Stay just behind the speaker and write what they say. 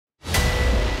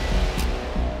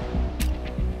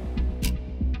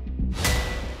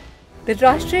The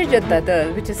Rashtriya Janata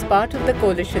Dal, which is part of the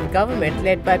coalition government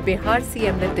led by Bihar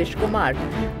CM Nitish Kumar,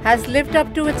 has lived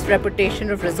up to its reputation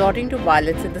of resorting to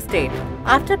violence in the state.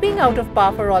 After being out of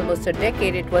power for almost a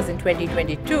decade, it was in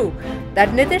 2022 that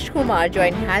Nitish Kumar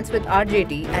joined hands with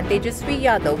RJD and Tejasvi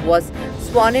Yadav was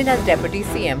sworn in as Deputy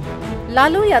CM.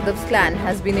 Lalu Yadav's clan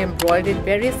has been embroiled in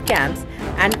various scams,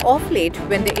 and of late,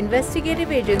 when the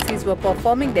investigative agencies were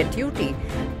performing their duty,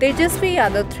 Tejasvi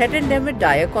Yadav threatened them with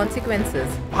dire consequences.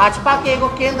 Bhajpa के एगो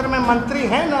केंद्र में मंत्री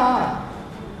है ना,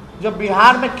 जो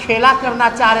बिहार में खेला करना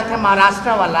चाह रहे थे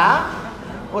महाराष्ट्र वाला,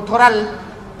 वो थोड़ा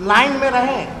लाइन में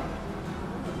रहे,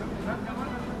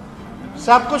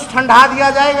 सब कुछ ठंडा दिया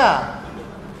जाएगा।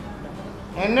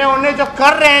 इन्हें उन्हें जो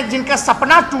कर रहे हैं, जिनका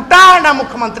सपना टूटा है ना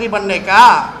मुख्यमंत्री बनने का,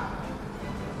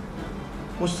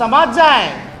 वो समझ जाए,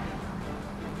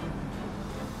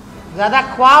 ज्यादा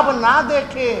ख्वाब ना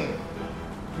देखे।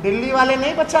 दिल्ली वाले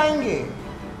नहीं बचाएंगे,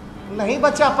 नहीं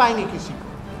बचा पाएंगे किसी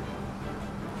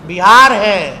को। बिहार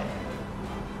है,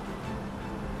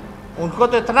 उनको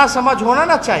तो इतना समझ होना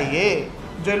ना चाहिए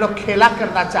जो लोग खेला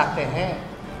करना चाहते हैं।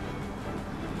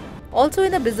 Also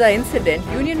in a bizarre incident,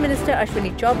 Union Minister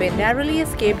Ashwini Chaubey narrowly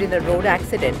escaped in a road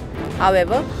accident.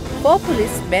 However, 4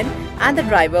 policemen and the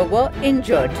driver were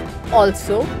injured.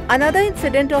 Also, another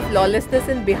incident of lawlessness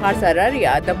in Bihar's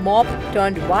Araria, the mob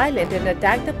turned violent and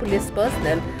attacked the police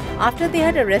personnel after they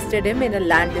had arrested him in a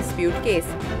land dispute case.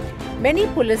 Many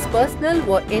police personnel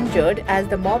were injured as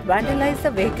the mob vandalized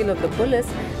the vehicle of the police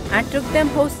and took them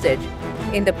hostage.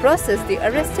 In the process, the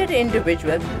arrested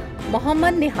individual,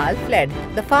 Mohammad Nihal, fled.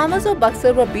 The farmers of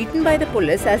Buxar were beaten by the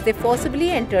police as they forcibly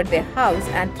entered their house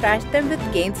and thrashed them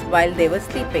with canes while they were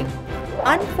sleeping.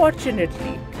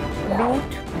 Unfortunately,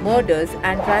 loot, murders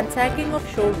and ransacking of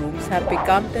showrooms have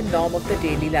become the norm of the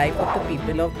daily life of the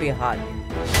people of Bihar.